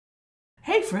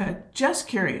Hey Fred, just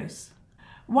curious.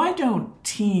 Why don't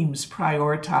teams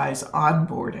prioritize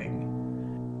onboarding?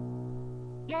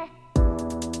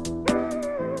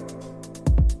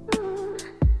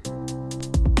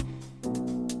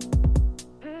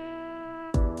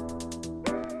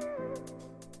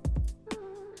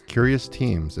 Curious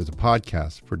Teams is a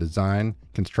podcast for design,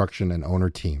 construction, and owner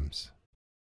teams.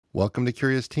 Welcome to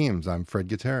Curious Teams. I'm Fred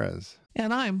Gutierrez.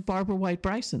 And I'm Barbara White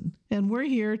Bryson, and we're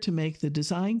here to make the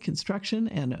design, construction,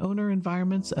 and owner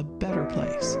environments a better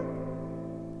place.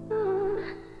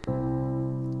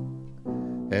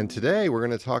 And today we're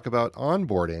going to talk about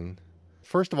onboarding.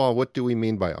 First of all, what do we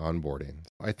mean by onboarding?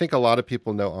 I think a lot of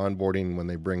people know onboarding when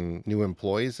they bring new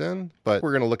employees in, but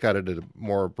we're going to look at it at a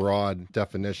more broad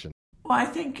definition. Well, I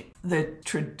think the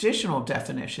traditional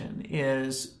definition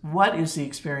is what is the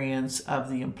experience of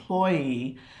the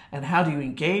employee and how do you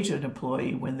engage an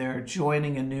employee when they're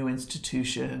joining a new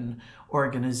institution,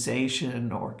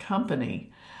 organization, or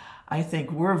company. I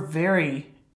think we're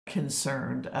very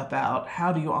concerned about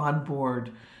how do you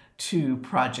onboard to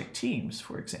project teams,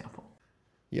 for example.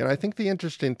 Yeah, I think the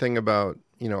interesting thing about,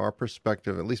 our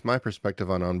perspective, at least my perspective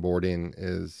on onboarding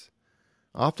is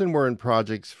often we're in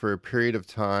projects for a period of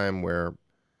time where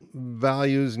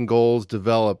values and goals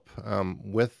develop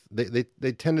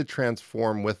they tend to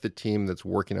transform with the team that's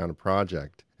working on a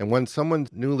project. And when someone's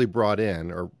newly brought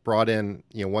in,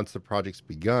 once the project's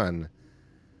begun,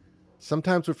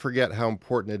 sometimes we forget how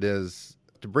important it is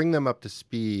to bring them up to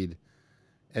speed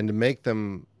and to make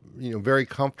them very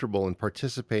comfortable in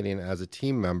participating as a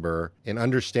team member in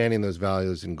understanding those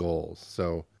values and goals.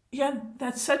 So yeah,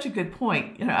 that's such a good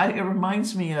point. It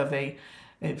reminds me of a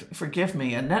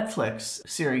Netflix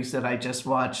series that I just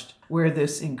watched where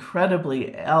this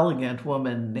incredibly elegant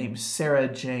woman named Sarah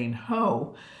Jane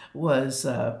Ho was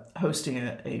hosting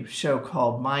a show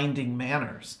called Minding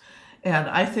Manners. And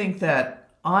I think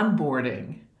that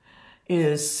onboarding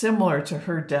is similar to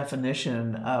her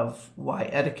definition of why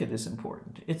etiquette is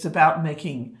important. It's about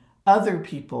making other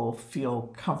people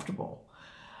feel comfortable.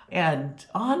 And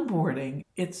onboarding,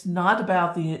 it's not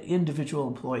about the individual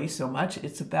employee so much.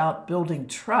 It's about building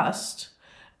trust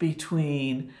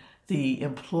between the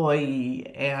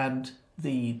employee and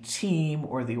the team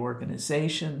or the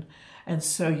organization. And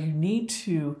so you need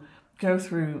to go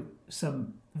through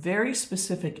some very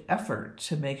specific effort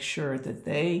to make sure that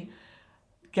they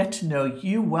get to know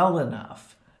you well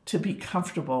enough to be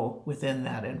comfortable within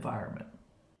that environment.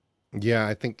 Yeah,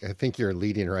 I think you're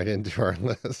leading right into our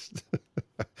list.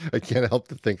 I can't help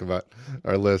to think about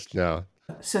our list now.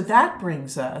 So that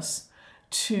brings us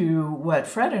to what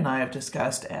Fred and I have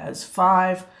discussed as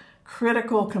 5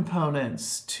 critical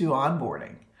components to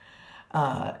onboarding.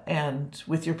 And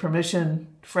with your permission,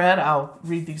 Fred, I'll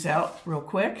read these out real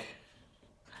quick.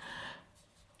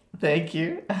 Thank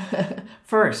you.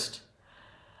 First,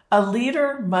 a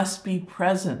leader must be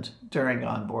present during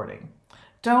onboarding.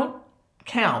 Don't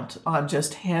count on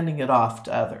just handing it off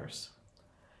to others.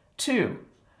 2,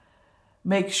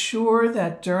 make sure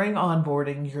that during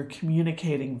onboarding you're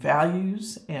communicating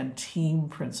values and team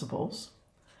principles.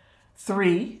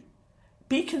 3,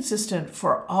 be consistent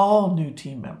for all new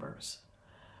team members,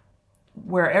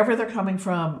 wherever they're coming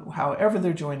from, however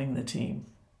they're joining the team.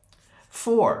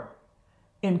 4,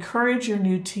 encourage your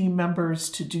new team members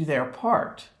to do their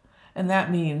part, and that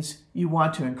means you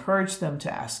want to encourage them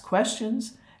to ask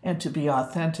questions and to be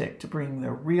authentic, to bring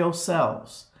their real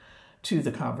selves to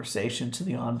the conversation, to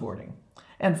the onboarding.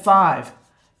 And 5,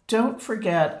 don't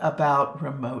forget about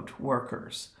remote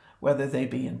workers, whether they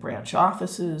be in branch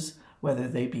offices, whether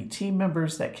they be team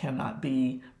members that cannot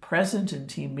be present in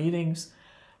team meetings.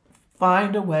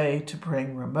 Find a way to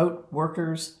bring remote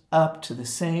workers up to the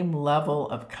same level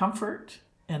of comfort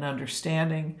and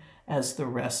understanding as the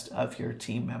rest of your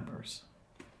team members.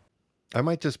 I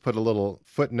might just put a little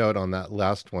footnote on that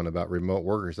last one about remote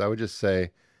workers. I would just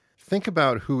say, think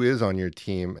about who is on your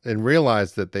team and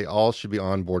realize that they all should be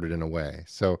onboarded in a way.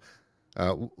 So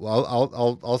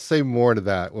I'll say more to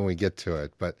that when we get to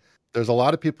it. But there's a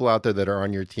lot of people out there that are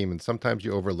on your team, and sometimes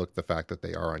you overlook the fact that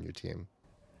they are on your team.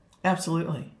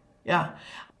 Absolutely. Yeah.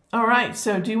 All right.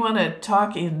 So do you want to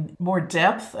talk in more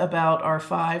depth about our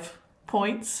 5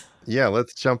 points? Yeah,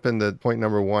 let's jump into point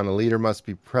number 1. A leader must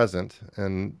be present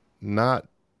and not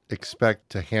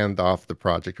expect to hand off the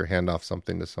project or hand off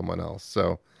something to someone else.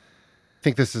 So I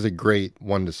think this is a great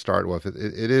one to start with.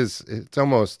 It's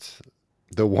almost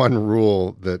the one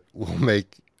rule that will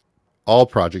make all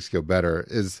projects go better.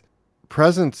 Is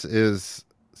presence is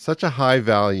such a high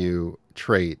value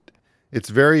trait. It's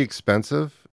very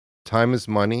expensive. Time is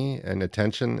money and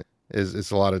attention is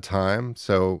a lot of time.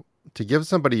 So to give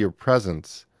somebody your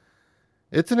presence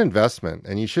It's an investment,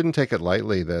 and you shouldn't take it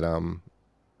lightly that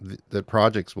that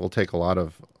projects will take a lot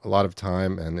of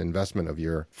time and investment of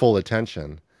your full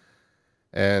attention.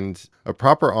 And a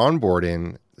proper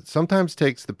onboarding sometimes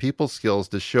takes the people skills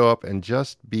to show up and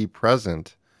just be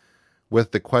present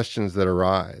with the questions that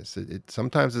arise. It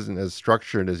sometimes isn't as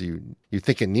structured as you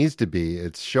think it needs to be.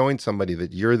 It's showing somebody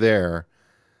that you're there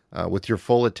with your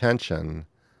full attention,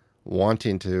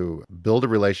 wanting to build a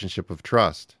relationship of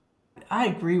trust. I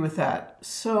agree with that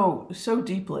so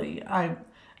deeply. I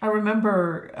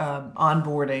remember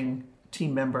onboarding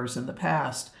team members in the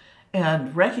past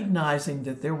and recognizing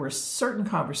that there were certain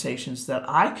conversations that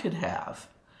I could have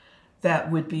that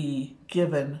would be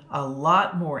given a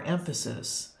lot more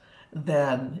emphasis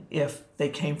than if they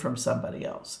came from somebody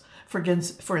else. For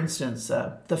instance,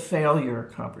 the failure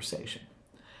conversation.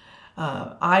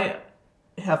 I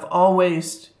have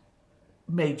always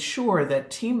made sure that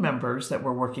team members that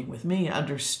were working with me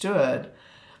understood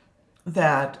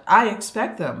that I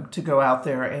expect them to go out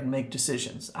there and make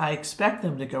decisions. I expect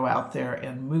them to go out there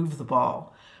and move the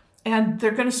ball. And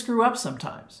they're going to screw up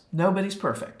sometimes. Nobody's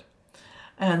perfect.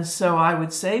 And so I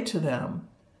would say to them,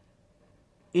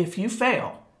 if you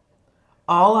fail,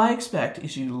 all I expect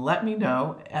is you let me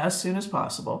know as soon as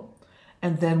possible,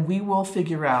 and then we will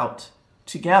figure out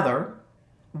together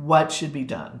what should be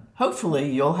done. Hopefully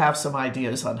you'll have some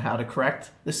ideas on how to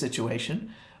correct the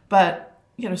situation, but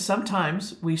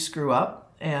sometimes we screw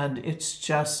up and it's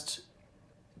just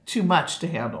too much to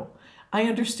handle. I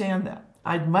understand that.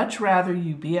 I'd much rather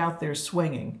you be out there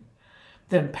swinging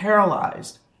than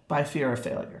paralyzed by fear of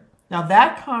failure. Now,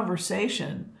 that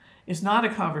conversation is not a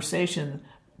conversation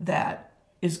that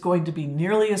is going to be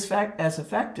nearly as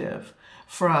effective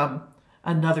from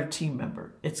another team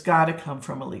member. It's got to come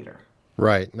from a leader.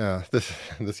 Right. Now,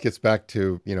 this gets back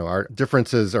to, our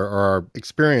differences or our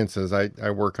experiences. I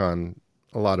work on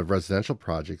a lot of residential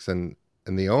projects, and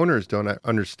the owners don't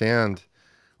understand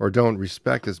or don't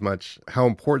respect as much how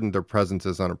important their presence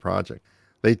is on a project.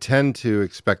 They tend to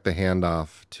expect the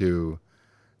handoff to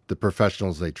the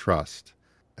professionals they trust.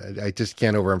 I just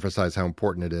can't overemphasize how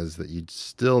important it is that you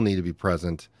still need to be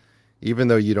present, even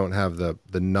though you don't have the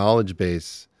knowledge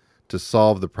base to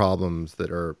solve the problems that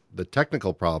are the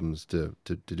technical problems to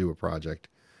do a project.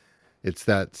 It's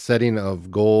that setting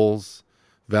of goals,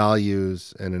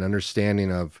 values, and an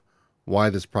understanding of why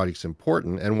this project's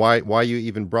important and why you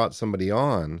even brought somebody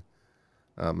on,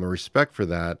 a respect for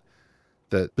that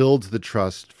builds the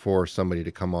trust for somebody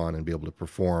to come on and be able to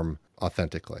perform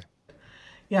authentically.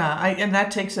 Yeah, and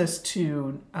that takes us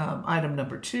to item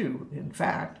number 2, in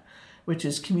fact, which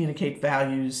is communicate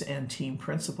values and team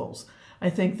principles. I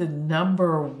think the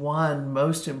number one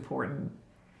most important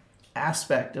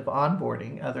aspect of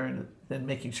onboarding, other than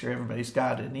making sure everybody's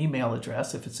got an email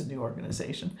address if it's a new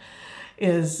organization,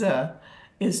 is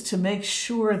to make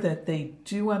sure that they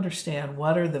do understand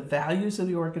what are the values of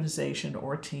the organization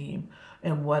or team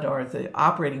and what are the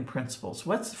operating principles.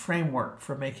 What's the framework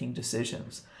for making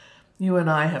decisions? You and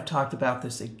I have talked about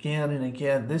this again and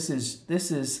again. This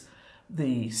is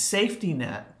the safety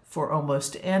net for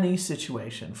almost any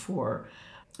situation, for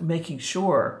making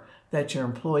sure that your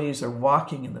employees are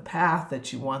walking in the path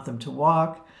that you want them to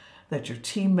walk, that your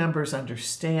team members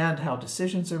understand how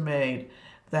decisions are made,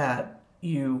 that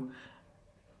you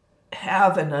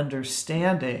have an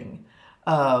understanding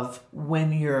of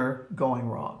when you're going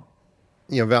wrong.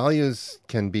 Values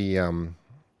can be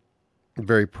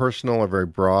very personal or very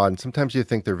broad, and sometimes you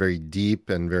think they're very deep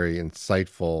and very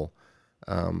insightful,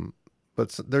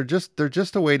 but they're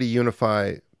just a way to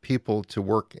unify people to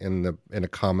work in a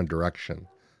common direction.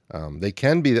 They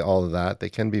can be all of that. They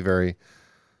can be very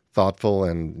thoughtful,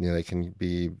 and they can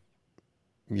be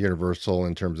universal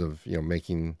in terms of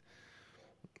making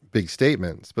big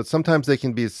statements. But sometimes they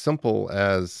can be as simple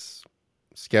as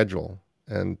schedule,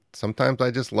 and sometimes I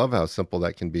just love how simple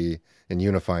that can be in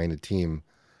unifying a team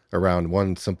around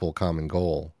one simple common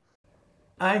goal.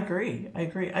 I agree.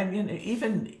 I mean,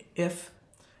 even if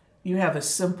you have a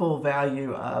simple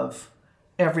value of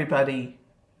everybody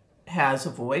has a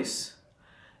voice,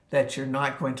 that you're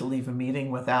not going to leave a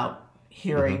meeting without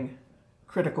hearing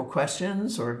critical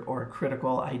questions or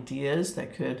critical ideas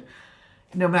that could,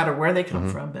 no matter where they come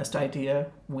from, best idea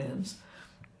wins.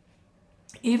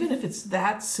 Even if it's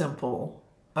that simple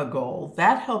a goal,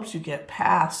 that helps you get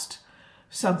past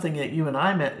something that you and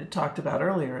I talked about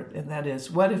earlier, and that is,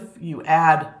 what if you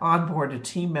add on board a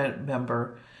team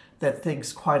member that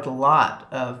thinks quite a lot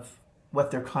of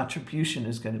what their contribution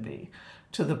is going to be,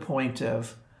 to the point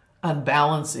of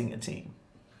unbalancing a team?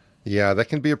 Yeah, that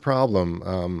can be a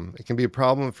problem. It can be a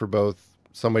problem for both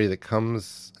somebody that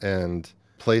comes and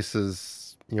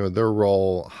places, their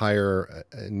role higher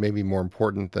and maybe more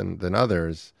important than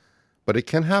others. But it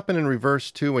can happen in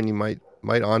reverse too, when you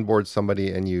might onboard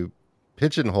somebody and you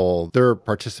pigeonhole their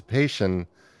participation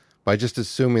by just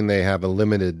assuming they have a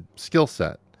limited skill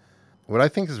set. What I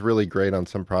think is really great on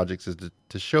some projects is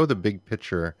to show the big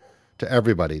picture to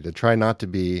everybody, to try not to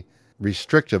be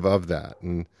restrictive of that.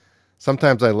 And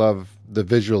sometimes I love the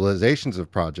visualizations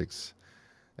of projects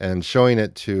and showing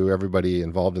it to everybody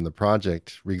involved in the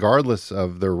project, regardless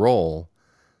of their role,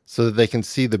 so that they can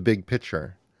see the big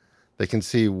picture. They can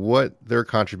see what their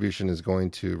contribution is going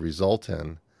to result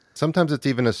in. Sometimes it's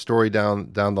even a story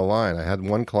down the line. I had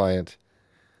one client,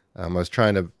 I was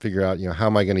trying to figure out, how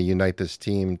am I going to unite this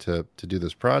team to do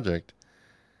this project?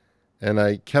 And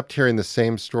I kept hearing the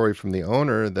same story from the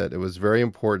owner, that it was very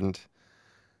important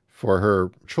for her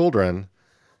children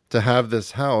to have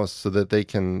this house so that they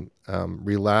can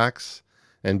relax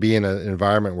and be in an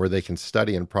environment where they can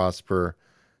study and prosper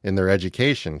in their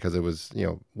education, because it was,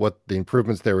 what the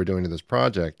improvements they were doing to this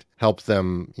project helped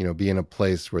them, be in a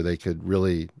place where they could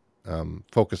really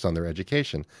focus on their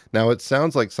education. Now, it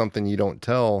sounds like something you don't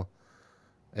tell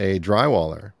a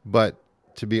drywaller, but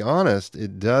to be honest,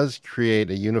 it does create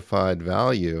a unified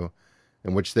value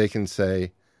in which they can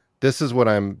say, this is what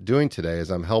I'm doing today,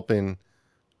 is I'm helping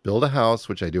build a house,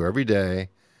 which I do every day,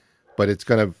 but it's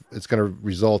going to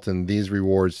result in these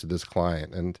rewards to this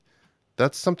client. And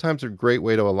that's sometimes a great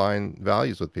way to align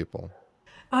values with people.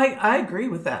 I agree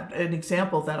with that. An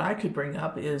example that I could bring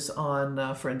up is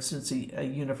on, for instance, a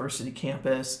university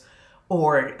campus,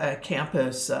 or a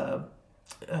campus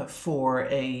that's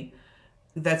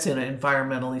in an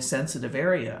environmentally sensitive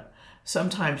area.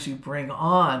 Sometimes you bring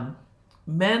on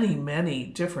many, many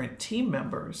different team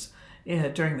members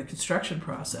during the construction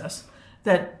process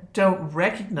that don't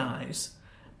recognize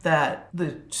that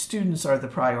the students are the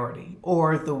priority,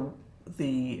 or the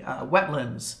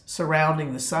wetlands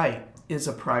surrounding the site is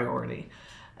a priority.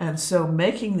 And so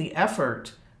making the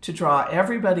effort to draw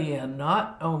everybody in,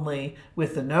 not only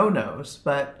with the no-nos,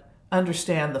 but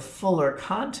understand the fuller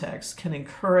context, can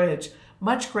encourage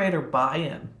much greater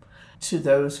buy-in to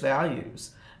those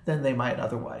values than they might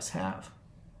otherwise have.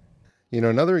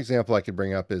 Another example I could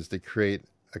bring up is to create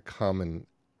a common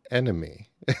enemy.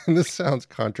 And this sounds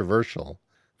controversial,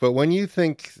 but when you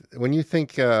think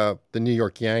the New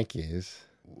York Yankees,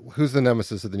 who's the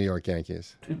nemesis of the New York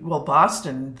Yankees? Well,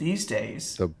 Boston these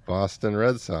days. The Boston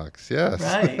Red Sox, yes.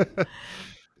 Right.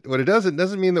 What it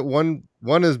doesn't mean that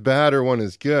one is bad or one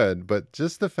is good, but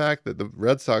just the fact that the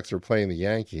Red Sox are playing the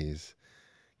Yankees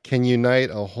can unite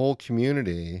a whole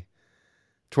community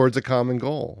towards a common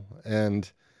goal.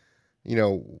 And,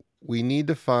 we need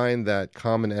to find that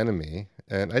common enemy.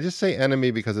 And I just say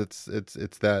enemy because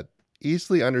it's that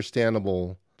easily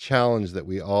understandable challenge that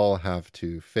we all have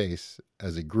to face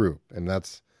as a group. And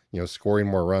that's, scoring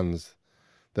more runs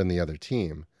than the other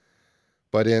team.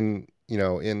 But in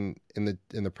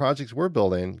the projects we're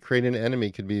building, creating an enemy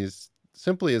could be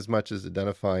simply as much as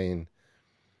identifying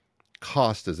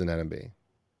cost as an enemy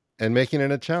and making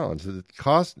it a challenge. The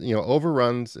cost,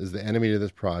 overruns is the enemy to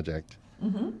this project.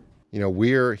 Mm-hmm.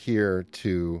 We're here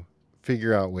to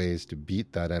figure out ways to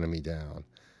beat that enemy down.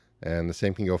 And the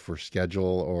same can go for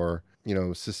schedule or,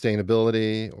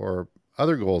 sustainability or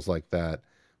other goals like that.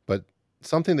 But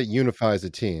something that unifies a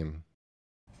team.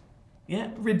 Yeah,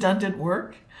 redundant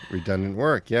work.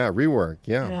 Yeah, rework,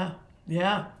 yeah.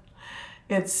 Yeah.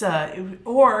 It's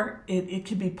or it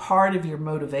can be part of your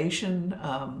motivation,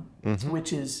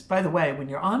 which is, by the way, when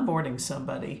you're onboarding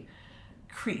somebody,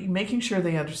 making sure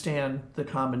they understand the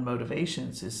common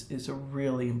motivations is a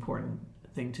really important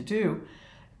thing to do,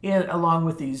 along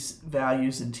with these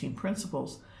values and team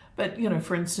principles. But,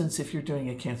 for instance, if you're doing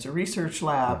a cancer research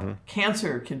lab,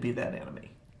 cancer can be that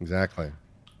enemy. Exactly.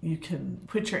 You can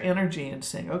put your energy in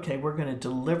saying, okay, we're going to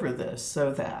deliver this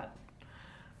so that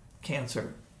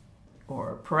cancer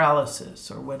or paralysis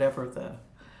or whatever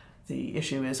the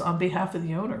issue is on behalf of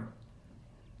the owner.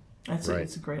 It's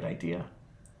a great idea.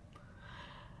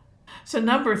 So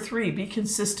number 3, be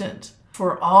consistent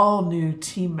for all new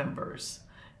team members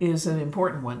is an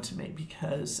important one to me,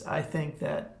 because I think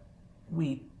that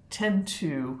we tend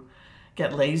to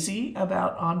get lazy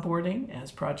about onboarding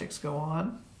as projects go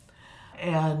on.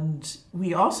 And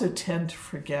we also tend to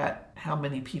forget how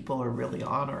many people are really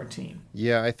on our team.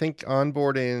 Yeah, I think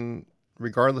onboarding,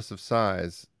 regardless of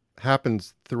size,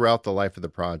 happens throughout the life of the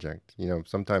project.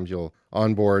 Sometimes you'll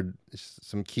onboard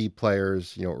some key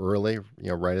players, early,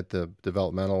 right at the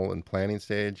developmental and planning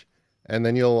stage. And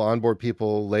then you'll onboard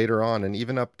people later on, and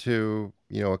even up to,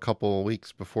 a couple of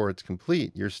weeks before it's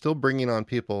complete. You're still bringing on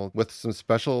people with some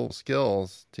special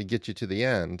skills to get you to the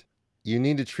end. you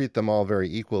need to treat them all very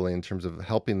equally in terms of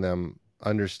helping them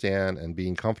understand and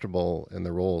being comfortable in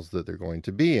the roles that they're going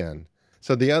to be in.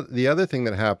 So the other thing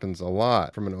that happens a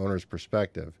lot from an owner's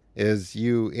perspective is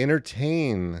you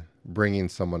entertain bringing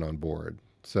someone on board.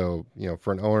 So,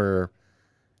 for an owner,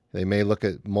 they may look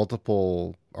at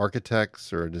multiple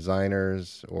architects or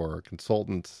designers or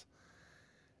consultants,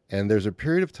 and there's a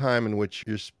period of time in which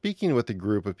you're speaking with a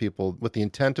group of people with the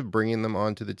intent of bringing them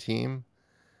onto the team.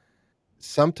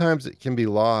 Sometimes it can be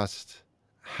lost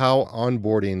how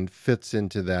onboarding fits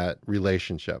into that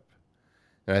relationship.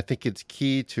 And I think it's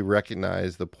key to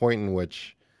recognize the point in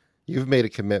which you've made a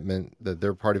commitment that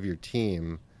they're part of your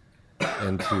team,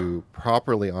 and to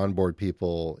properly onboard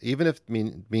people, even if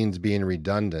it means being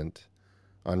redundant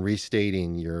on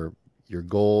restating your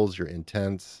goals, your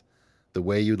intents, the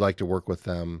way you'd like to work with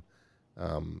them.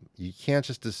 You can't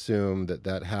just assume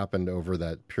that happened over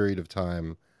that period of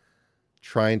time,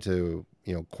 trying to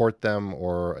court them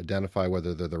or identify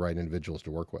whether they're the right individuals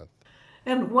to work with.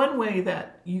 And one way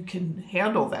that you can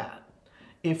handle that,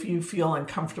 if you feel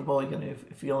uncomfortable,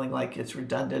 feeling like it's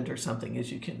redundant or something,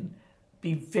 is you can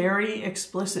be very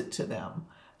explicit to them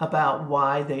about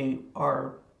why they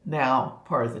are now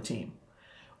part of the team.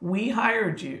 We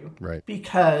hired you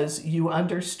because you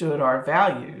understood our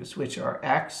values, which are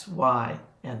X, Y,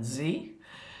 and Z.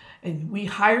 And we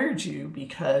hired you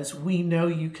because we know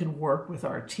you can work with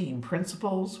our team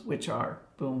principles, which are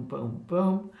boom, boom,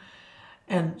 boom.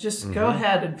 And just go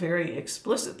ahead and very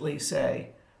explicitly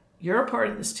say, you're a part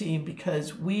of this team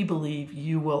because we believe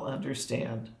you will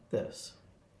understand this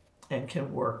and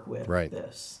can work with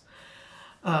this.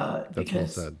 That's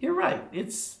because well said. You're right.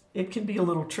 It can be a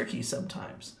little tricky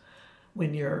sometimes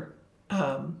when you're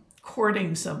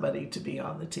courting somebody to be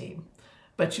on the team.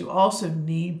 But you also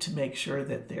need to make sure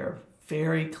that they're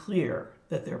very clear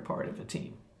that they're part of a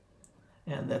team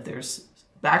and that there's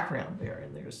background there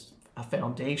and there's a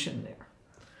foundation there.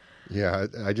 Yeah,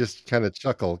 I just kind of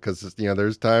chuckle because,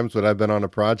 there's times when I've been on a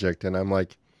project and I'm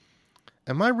like,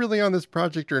 am I really on this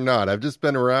project or not? I've just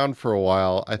been around for a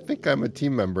while. I think I'm a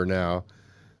team member now.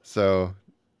 So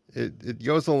it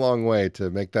goes a long way to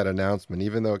make that announcement,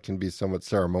 even though it can be somewhat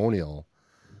ceremonial.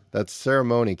 That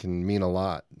ceremony can mean a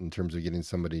lot in terms of getting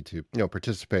somebody to,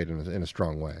 participate in a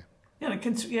strong way. Yeah,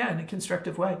 in a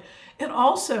constructive way. It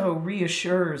also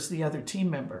reassures the other team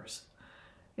members.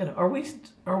 Are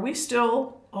we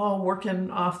still all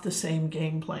working off the same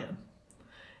game plan?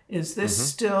 Is this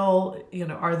still,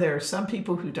 are there some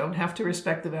people who don't have to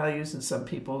respect the values and some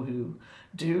people who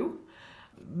do?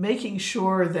 Making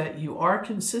sure that you are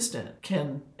consistent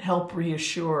can help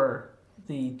reassure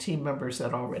the team members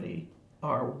that already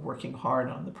are working hard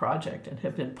on the project and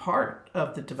have been part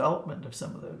of the development of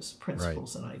some of those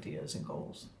principles and ideas and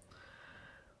goals.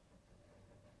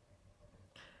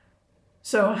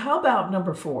 So how about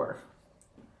number 4?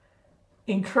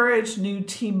 Encourage new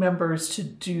team members to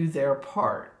do their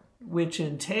part, which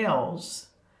entails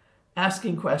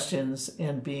asking questions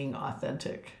and being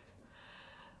authentic.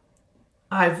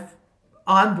 I've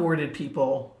onboarded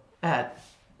people at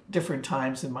different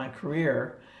times in my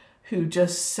career who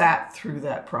just sat through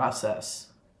that process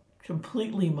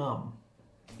completely mum,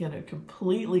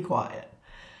 completely quiet.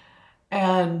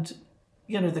 And,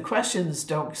 the questions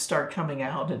don't start coming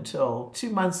out until 2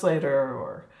 months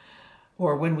later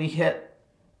or when we hit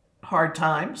hard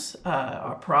times,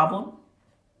 a problem.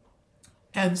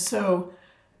 And so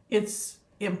it's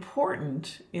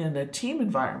important in a team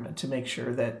environment to make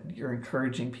sure that you're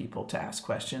encouraging people to ask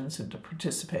questions and to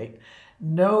participate.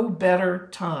 No better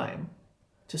time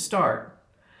to start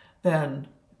than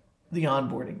the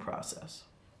onboarding process.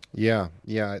 Yeah.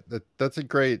 That's a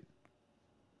great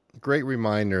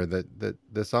reminder that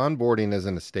this onboarding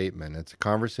isn't a statement. It's a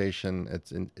conversation.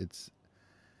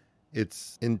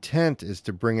 Its intent is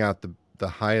to bring out the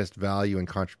highest value and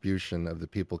contribution of the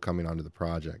people coming onto the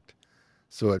project.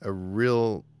 So a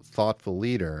real thoughtful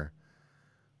leader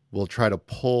will try to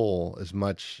pull as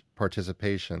much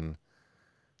participation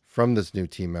from this new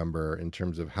team member in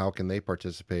terms of how can they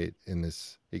participate in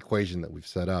this equation that we've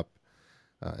set up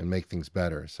and make things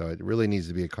better. So it really needs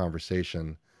to be a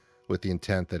conversation with the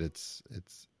intent that it's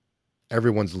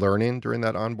everyone's learning during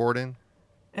that onboarding.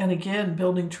 And again,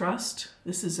 building trust.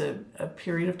 This is a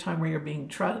period of time where you're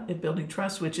building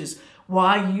trust, which is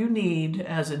why you need,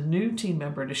 as a new team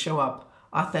member, to show up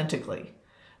authentically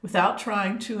without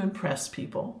trying to impress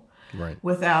people,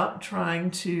 without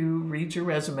trying to read your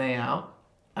resume out.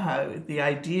 The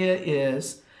idea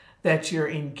is that you're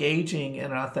engaging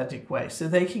in an authentic way so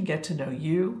they can get to know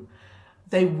you.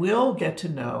 They will get to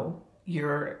know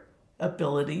your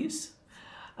abilities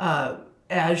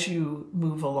as you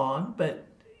move along, but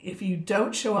if you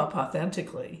don't show up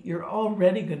authentically, you're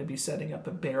already going to be setting up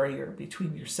a barrier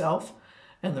between yourself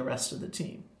and the rest of the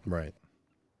team. Right.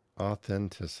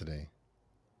 Authenticity.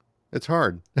 It's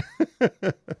hard.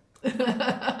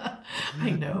 I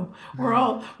know. We're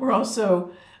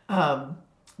also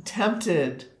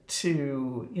tempted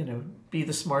to, be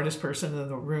the smartest person in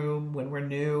the room when we're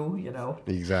new,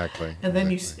 Exactly. And then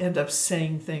you end up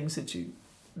saying things that you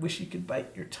wish you could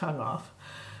bite your tongue off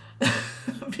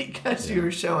because you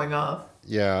were showing off.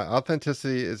 Yeah,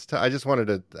 authenticity is I just wanted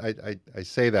to I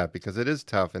say that because it is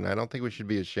tough, and I don't think we should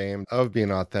be ashamed of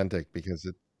being authentic, because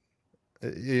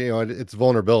it's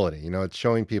vulnerability. It's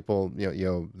showing people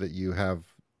that you have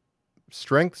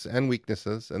strengths and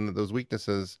weaknesses, and that those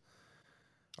weaknesses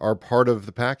are part of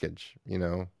the package.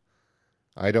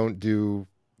 I don't do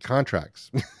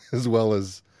contracts as well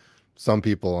as some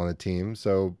people on a team,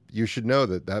 so you should know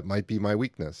that might be my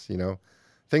weakness.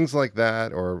 Things like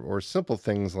that, or simple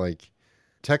things like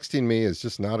texting me is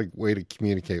just not a way to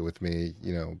communicate with me.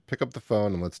 Pick up the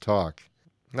phone and let's talk.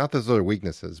 Not that those are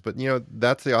weaknesses, but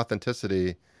that's the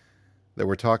authenticity that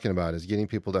we're talking about, is getting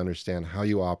people to understand how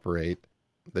you operate,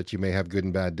 that you may have good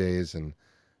and bad days, and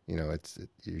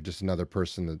you're just another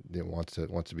person that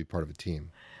wants to be part of a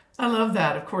team. I love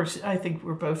that. Of course, I think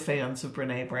we're both fans of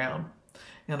Brene Brown,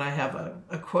 and I have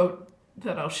a quote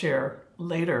that I'll share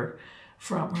later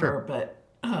from her. But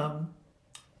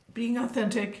being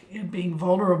authentic and being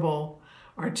vulnerable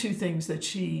are two things that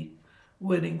she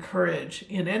would encourage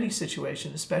in any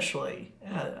situation, especially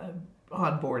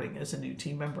onboarding as a new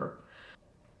team member.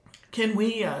 Can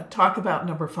we talk about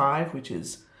number 5, which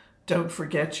is don't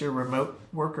forget your remote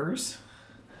workers,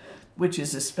 which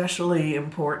is especially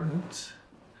important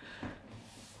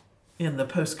in the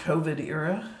post-COVID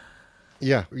era?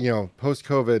 Yeah,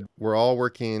 post-COVID, we're all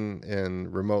working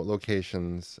in remote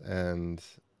locations, and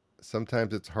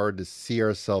sometimes it's hard to see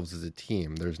ourselves as a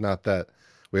team. There's not that,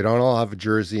 we don't all have a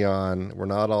jersey on, we're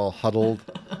not all huddled.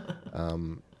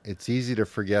 It's easy to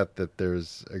forget that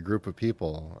there's a group of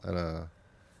people. And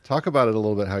talk about it a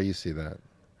little bit, how you see that.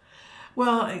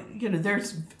 Well,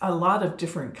 there's a lot of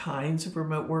different kinds of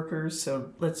remote workers.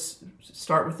 So let's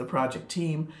start with the project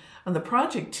team. On the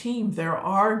project team, there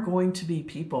are going to be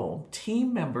people,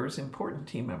 team members, important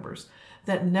team members,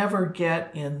 that never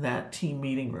get in that team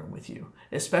meeting room with you,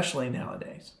 especially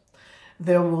nowadays.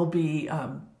 There will be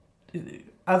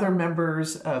other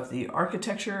members of the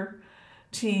architecture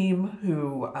team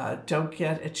who don't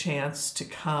get a chance to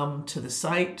come to the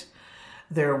site.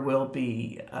 There will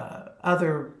be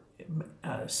other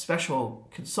special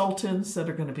consultants that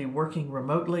are going to be working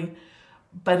remotely.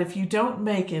 But if you don't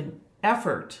make an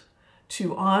effort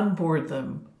to onboard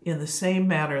them in the same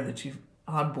manner that you've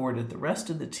onboarded the rest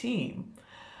of the team,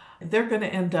 they're going to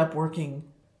end up working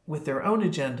with their own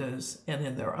agendas and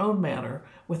in their own manner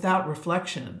without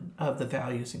reflection of the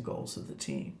values and goals of the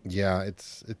team. Yeah,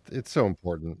 it's so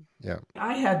important. Yeah.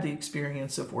 I had the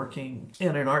experience of working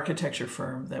in an architecture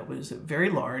firm that was very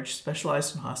large,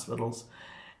 specialized in hospitals,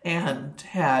 and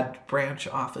had branch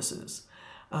offices.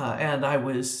 And I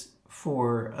was,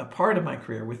 for a part of my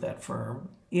career with that firm,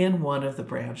 in one of the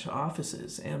branch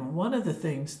offices. And one of the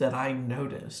things that I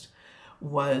noticed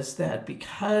was that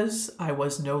because I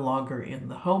was no longer in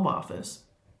the home office,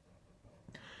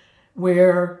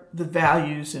 where the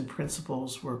values and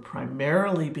principles were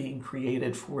primarily being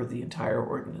created for the entire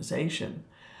organization,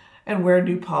 and where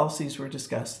new policies were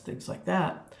discussed, things like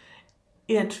that,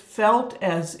 it felt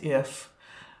as if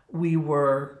we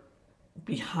were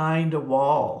behind a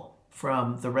wall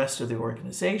from the rest of the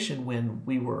organization when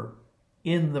we were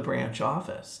in the branch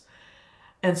office.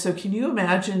 And so can you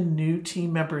imagine new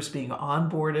team members being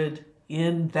onboarded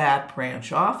in that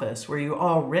branch office where you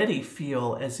already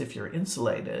feel as if you're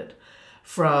insulated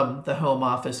from the home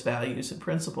office values and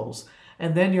principles,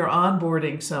 and then you're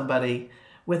onboarding somebody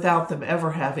without them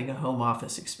ever having a home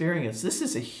office experience? This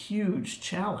is a huge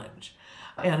challenge,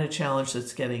 and a challenge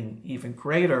that's getting even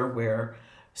greater, where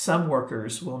some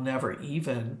workers will never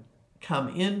even come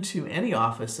into any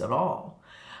office at all,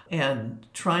 and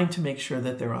trying to make sure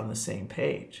that they're on the same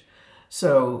page.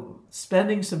 So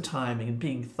spending some time and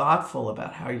being thoughtful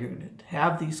about how you're going to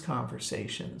have these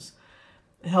conversations,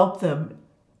 help them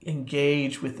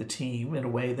engage with the team in a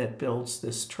way that builds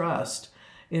this trust,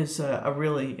 is a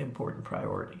really important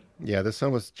priority. Yeah, this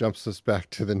almost jumps us back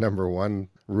to the number one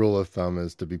rule of thumb,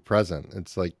 is to be present.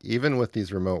 It's like, even with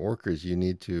these remote workers, you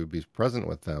need to be present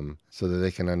with them so that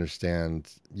they can understand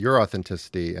your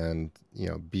authenticity and,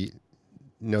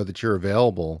 know that you're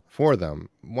available for them.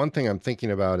 One thing I'm thinking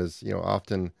about is,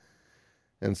 often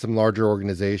in some larger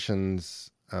organizations,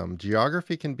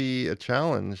 geography can be a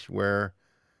challenge where,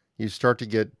 you start to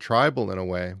get tribal in a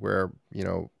way where,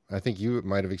 I think you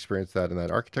might have experienced that in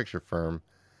that architecture firm,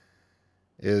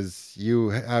 is you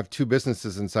have two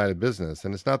businesses inside a business.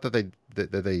 And it's not that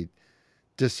they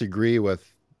disagree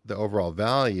with the overall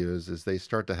values, is they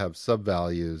start to have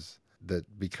sub-values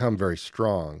that become very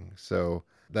strong. So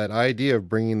that idea of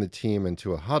bringing the team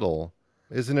into a huddle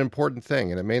is an important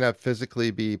thing. And it may not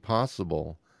physically be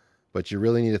possible, but you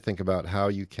really need to think about how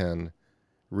you can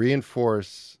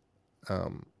reinforce,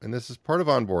 and this is part of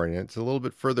onboarding, it's a little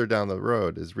bit further down the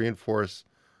road, is reinforce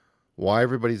why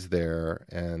everybody's there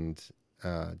and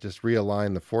just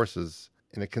realign the forces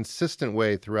in a consistent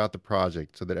way throughout the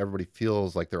project so that everybody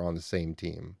feels like they're on the same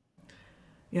team.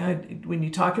 Yeah, when you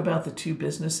talk about the two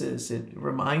businesses, it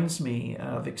reminds me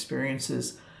of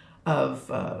experiences of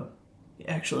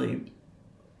actually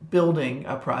building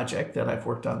a project that I've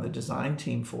worked on the design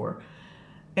team for,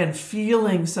 and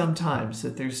feeling sometimes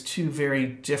that there's two very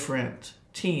different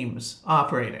teams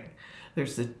operating.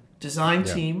 There's the design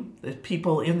team, the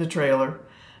people in the trailer,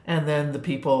 and then the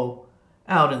people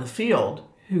out in the field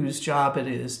whose job it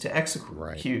is to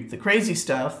execute the crazy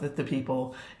stuff that the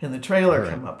people in the trailer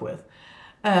come up with.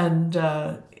 And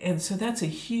so that's a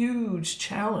huge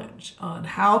challenge on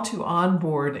how to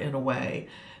onboard in a way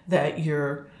that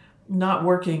you're not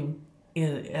working in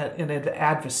an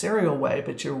adversarial way,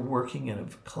 but you're working in a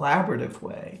collaborative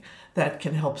way that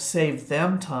can help save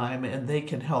them time, and they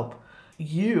can help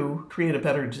you create a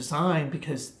better design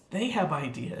because they have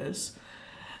ideas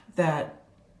that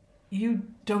you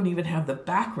don't even have the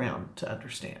background to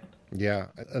understand. Yeah.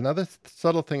 Another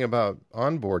subtle thing about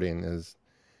onboarding is,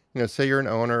 say you're an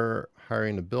owner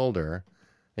hiring a builder,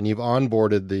 and you've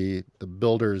onboarded the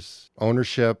builder's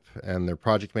ownership and their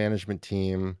project management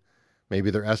team, maybe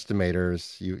their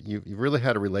estimators. You really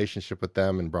had a relationship with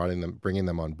them and bringing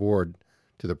them on board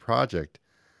to the project.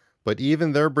 But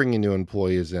even they're bringing new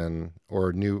employees in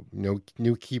or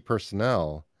new key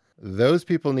personnel. Those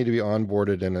people need to be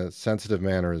onboarded in a sensitive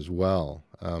manner as well,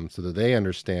 so that they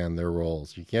understand their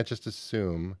roles. You can't just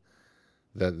assume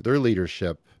that their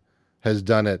leadership has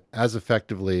done it as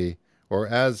effectively or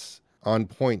as on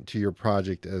point to your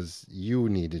project as you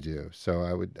need to do. So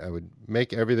I would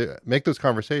make those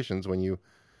conversations when you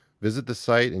visit the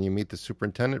site and you meet the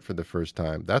superintendent for the first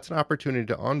time. That's an opportunity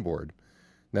to onboard.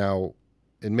 Now,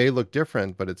 it may look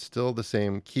different, but it's still the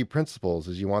same key principles.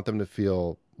 Is you want them to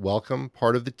feel welcome,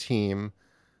 part of the team.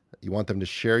 You want them to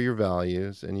share your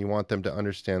values, and you want them to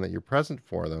understand that you're present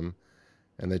for them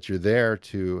and that you're there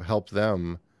to help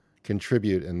them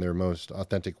contribute in their most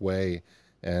authentic way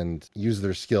and use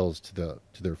their skills to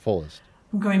their fullest.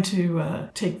 I'm going to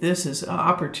take this as an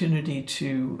opportunity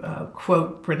to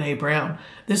quote Brene Brown.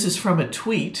 This is from a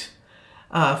tweet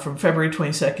from February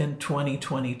 22nd,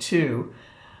 2022.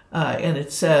 And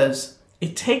it says,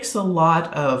 "It takes a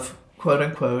lot of, quote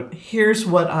unquote, here's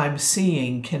what I'm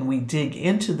seeing, can we dig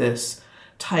into this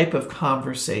type of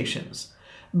conversations.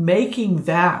 Making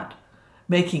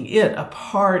it a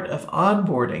part of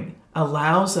onboarding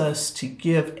allows us to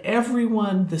give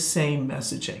everyone the same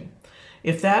messaging.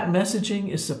 If that messaging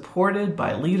is supported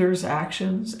by leaders'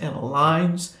 actions and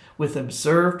aligns with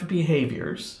observed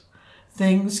behaviors,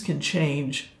 things can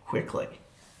change quickly."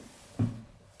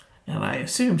 And I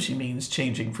assume she means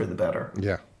changing for the better.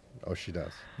 Yeah. Oh, she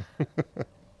does.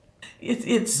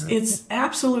 It's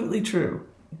absolutely true.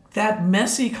 That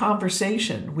messy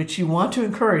conversation, which you want to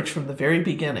encourage from the very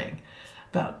beginning,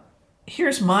 about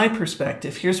here's my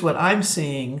perspective, here's what I'm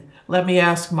seeing, let me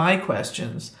ask my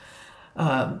questions.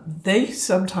 They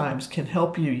sometimes can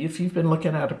help you if you've been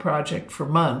looking at a project for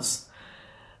months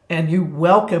and you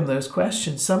welcome those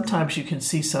questions. Sometimes you can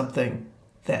see something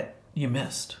that you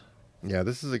missed. Yeah,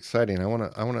 this is exciting. I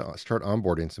want to start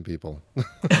onboarding some people.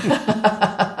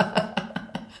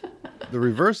 The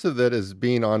reverse of that is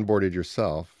being onboarded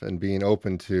yourself and being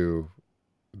open to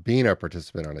being a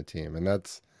participant on a team. And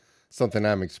that's something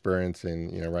I'm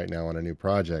experiencing, right now on a new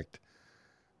project.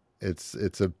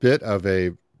 It's a bit of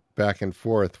a back and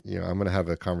forth. I'm going to have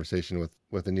a conversation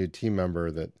with a new team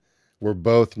member that we're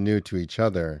both new to each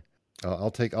other. I'll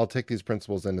take these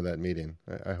principles into that meeting.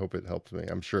 I hope it helps me.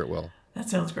 I'm sure it will. That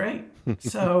sounds great.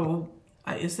 So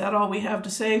is that all we have to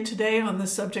say today on the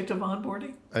subject of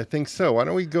onboarding? I think so. Why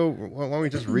don't we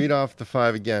just read off the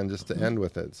 5 again just to end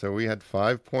with it? So we had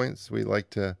 5 points we'd like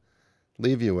to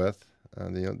leave you with.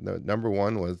 The number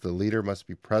 1 was the leader must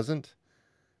be present,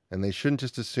 and they shouldn't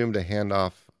just assume to hand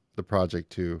off the project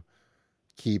to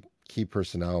key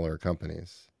personnel or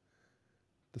companies.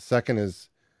 The second is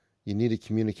you need to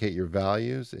communicate your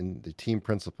values and the team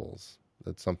principles.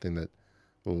 That's something that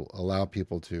will allow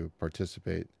people to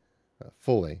participate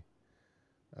fully.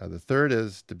 The third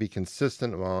is to be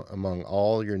consistent among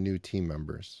all your new team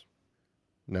members.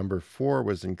 Number 4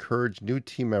 was encourage new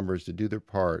team members to do their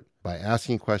part by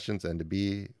asking questions and to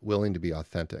be willing to be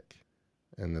authentic.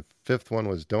 And the 5th one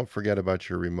was don't forget about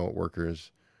your remote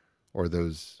workers or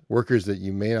those workers that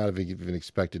you may not have even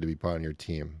expected to be part of your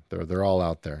team. They're all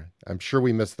out there. I'm sure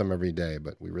we miss them every day,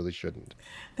 but we really shouldn't.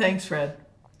 Thanks, Fred.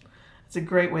 It's a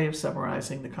great way of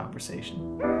summarizing the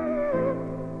conversation.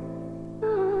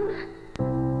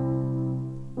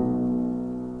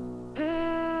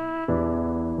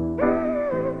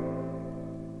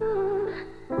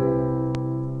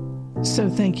 So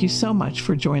thank you so much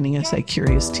for joining us at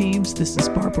Curious Teams. This is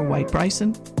Barbara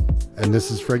White-Bryson. And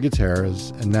this is Fred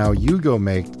Gutierrez. And now you go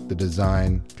make the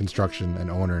design, construction, and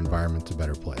owner environment a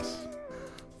better place.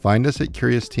 Find us at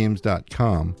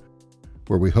CuriousTeams.com,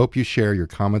 where we hope you share your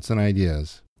comments and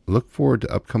ideas. Look forward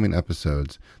to upcoming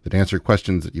episodes that answer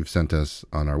questions that you've sent us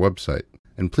on our website.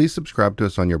 And please subscribe to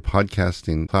us on your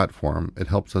podcasting platform. It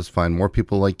helps us find more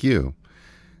people like you.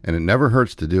 And it never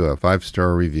hurts to do a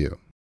 5-star review.